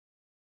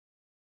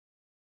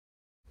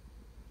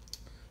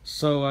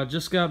So I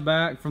just got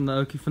back from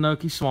the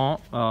Okefenokee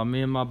Swamp.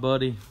 Me and my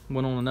buddy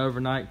went on an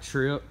overnight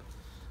trip.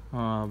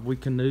 We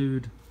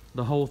canoed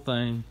the whole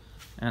thing,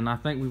 and I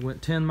think we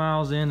went 10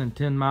 miles in and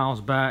 10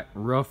 miles back,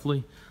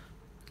 roughly.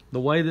 The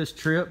way this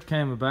trip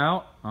came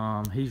about,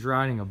 he's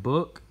writing a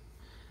book,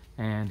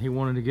 and he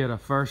wanted to get a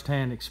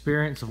first-hand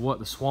experience of what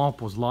the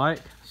swamp was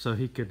like so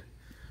he could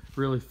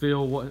really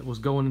feel what was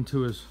going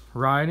into his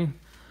writing,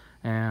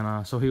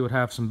 and so he would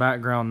have some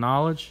background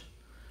knowledge.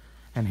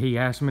 And he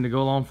asked me to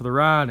go along for the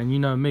ride, and you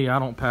know me, I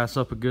don't pass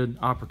up a good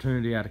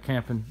opportunity at a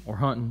camping or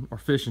hunting or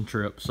fishing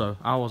trip, so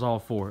I was all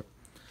for it.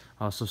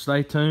 So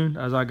stay tuned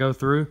as I go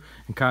through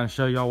and kind of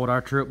show y'all what our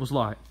trip was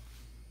like.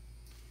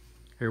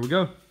 Here we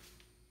go.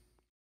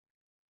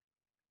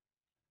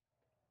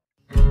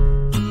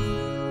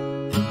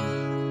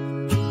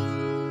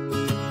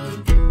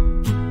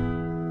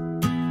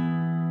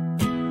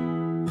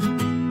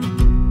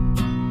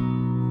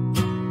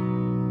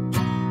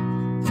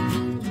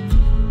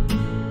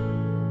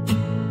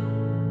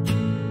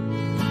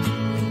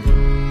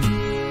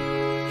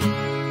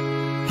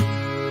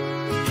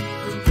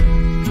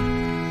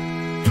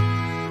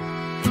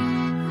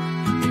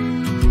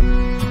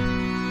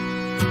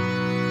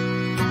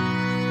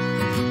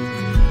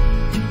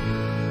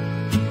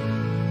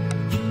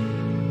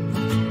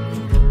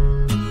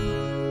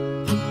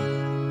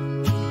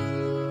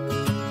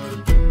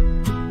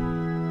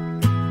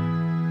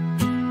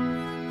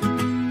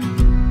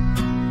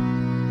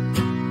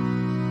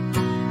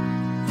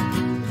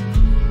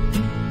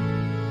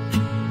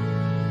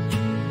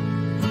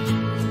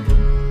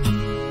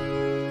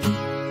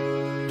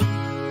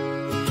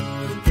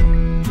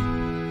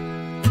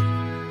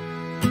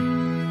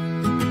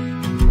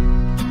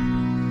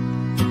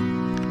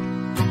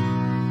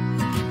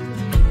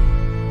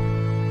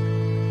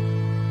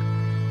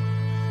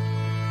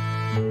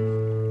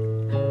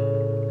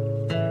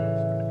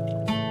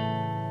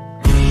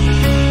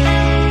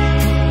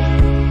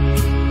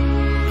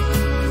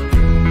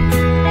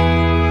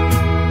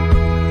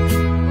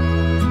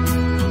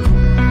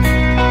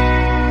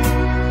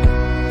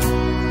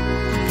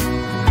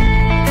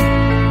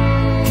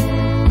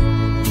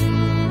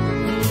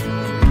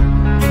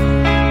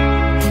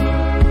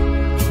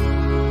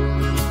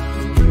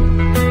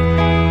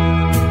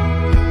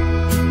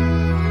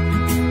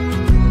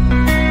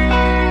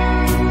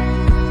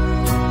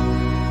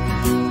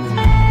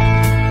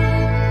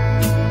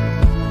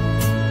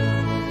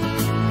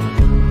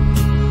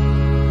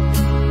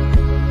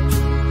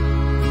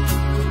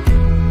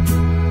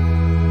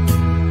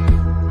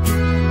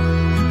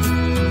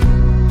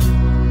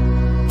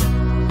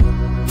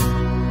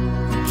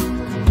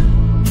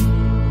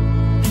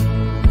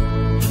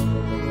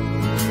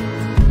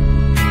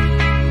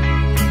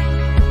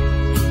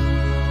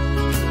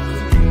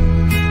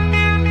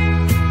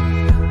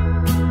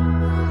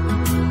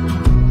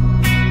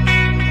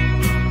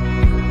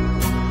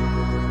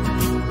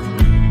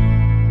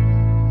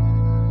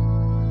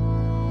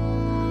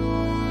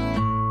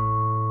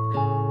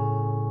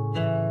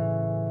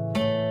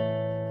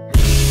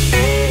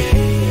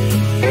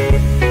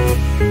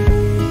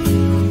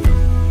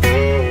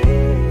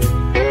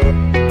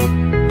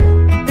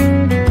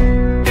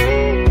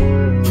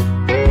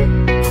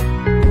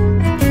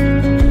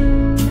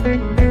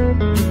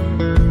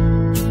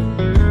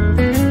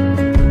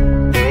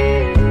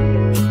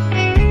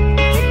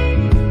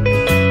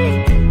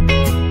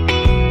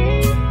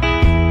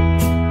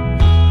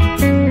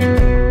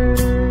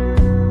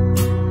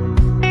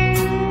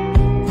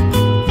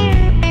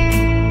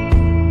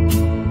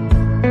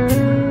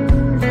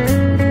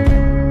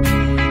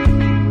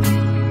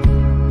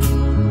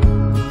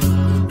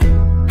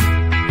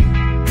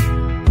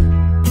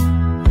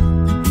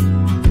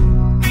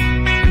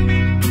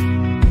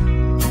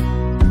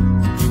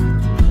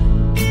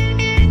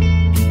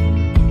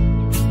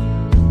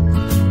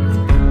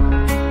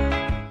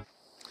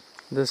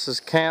 This is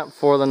camp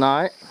for the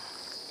night.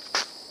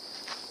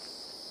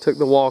 Took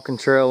the walking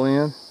trail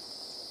in.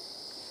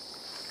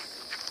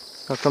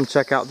 I'll come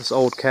check out this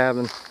old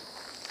cabin.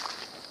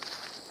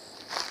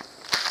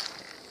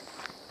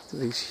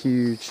 These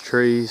huge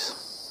trees.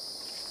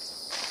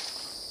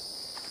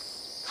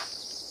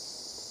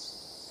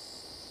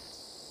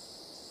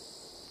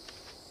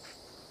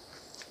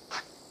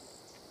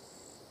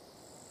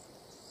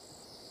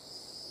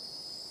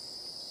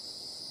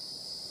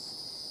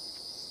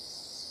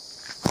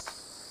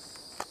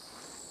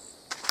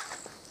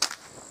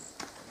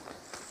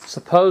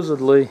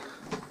 Supposedly,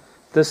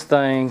 this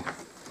thing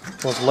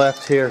was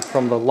left here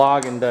from the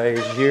logging days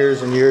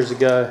years and years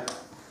ago,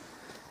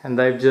 and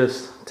they've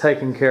just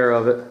taken care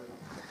of it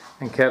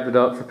and kept it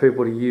up for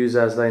people to use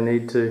as they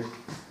need to.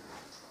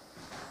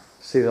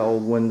 See the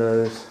old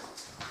windows,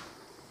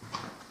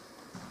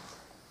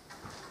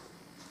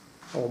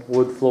 old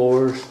wood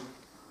floors,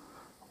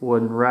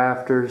 wooden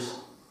rafters.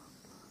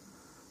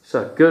 It's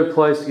a good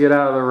place to get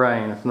out of the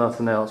rain if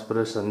nothing else, but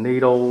it's a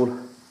neat old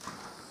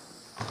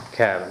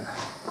cabin.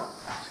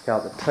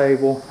 Got the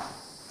table,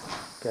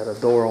 got a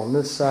door on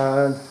this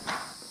side,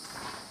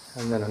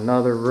 and then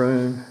another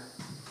room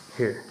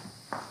here.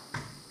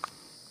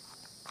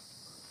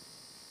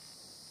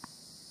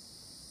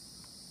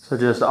 So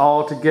just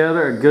all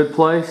together a good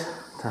place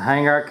to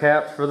hang our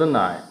caps for the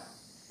night.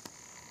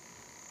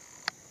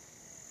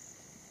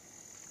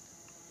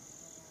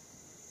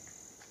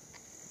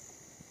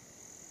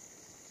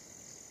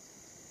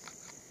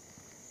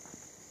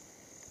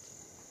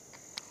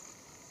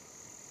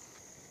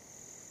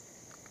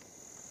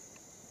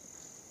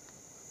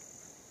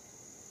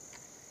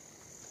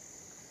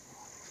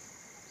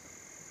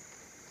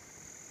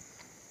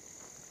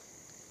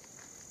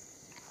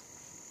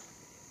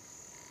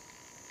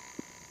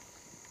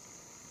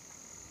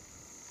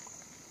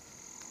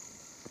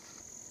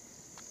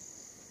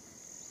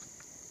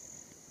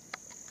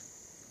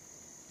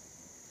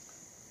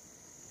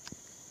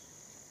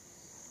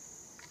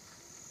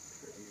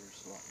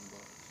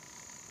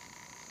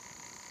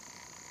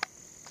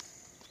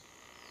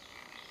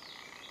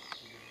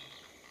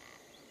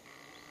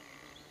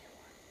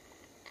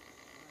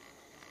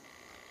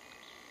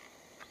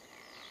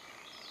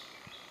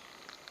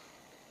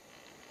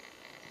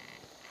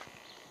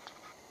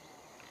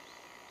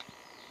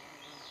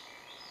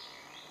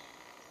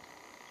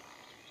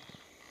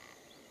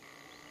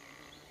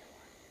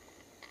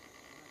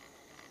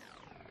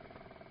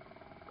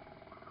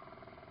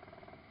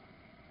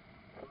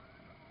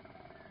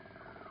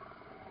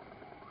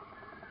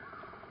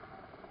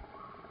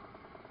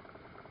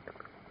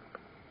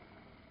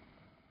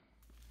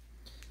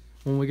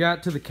 When we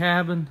got to the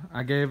cabin,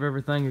 I gave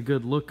everything a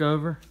good look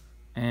over,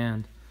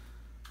 and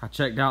I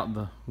checked out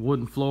the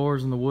wooden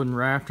floors and the wooden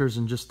rafters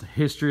and just the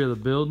history of the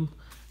building.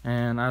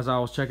 And as I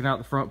was checking out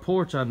the front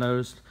porch, I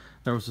noticed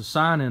there was a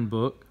sign-in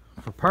book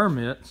for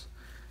permits,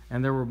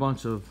 and there were a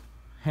bunch of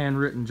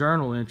handwritten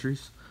journal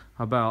entries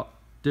about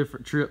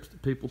different trips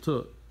that people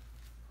took.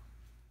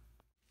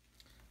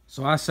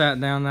 So I sat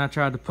down and I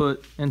tried to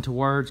put into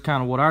words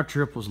kind of what our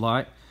trip was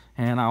like,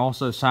 and I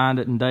also signed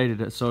it and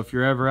dated it. So if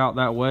you're ever out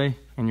that way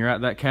and you're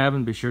at that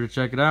cabin, be sure to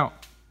check it out.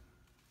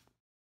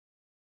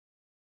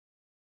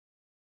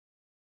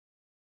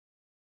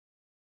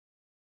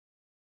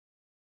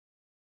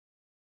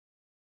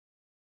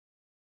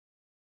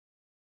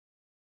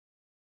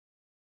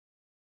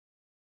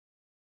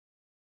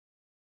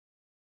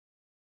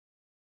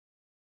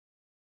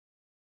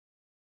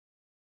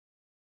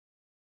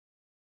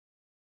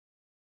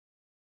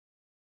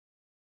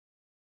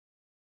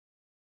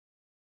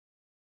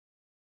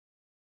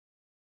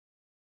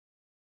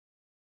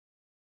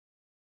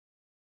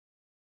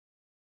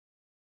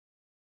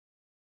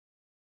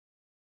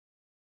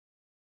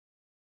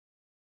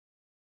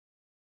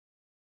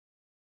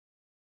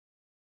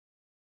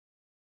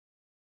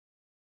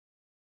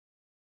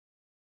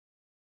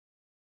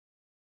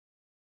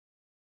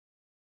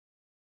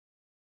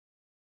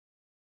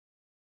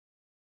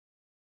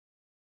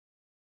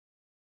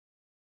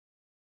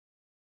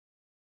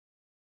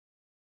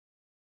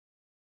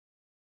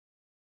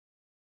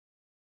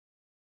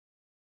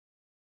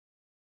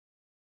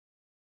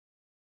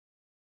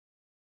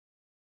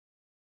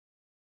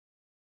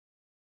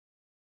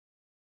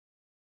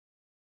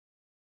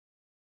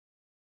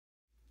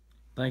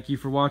 Thank you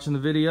for watching the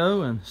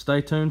video, and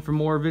stay tuned for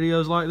more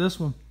videos like this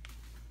one.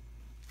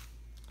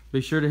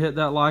 Be sure to hit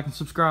that like and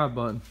subscribe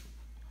button.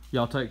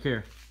 Y'all take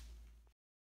care.